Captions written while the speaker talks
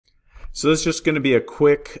So this is just going to be a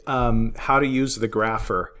quick how to use the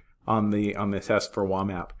grapher on the test for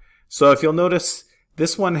WAMAP. So if you'll notice,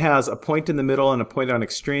 this one has a point in the middle and a point on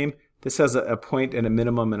extreme. This has a point and a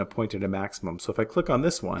minimum and a point and a maximum. So if I click on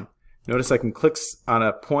this one, notice I can click on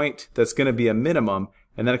a point that's going to be a minimum,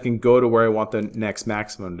 and then I can go to where I want the next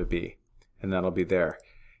maximum to be, and that'll be there.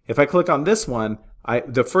 If I click on this one,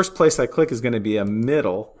 the first place I click is going to be a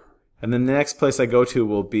middle, and then the next place I go to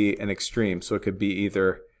will be an extreme. So it could be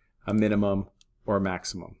either a minimum or a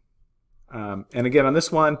maximum. And again, on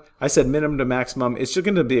this one, I said minimum to maximum. It's just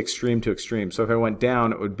going to be extreme to extreme. So if I went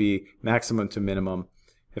down, it would be maximum to minimum.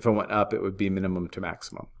 If I went up, it would be minimum to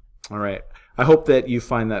maximum. All right. I hope that you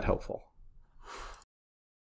find that helpful.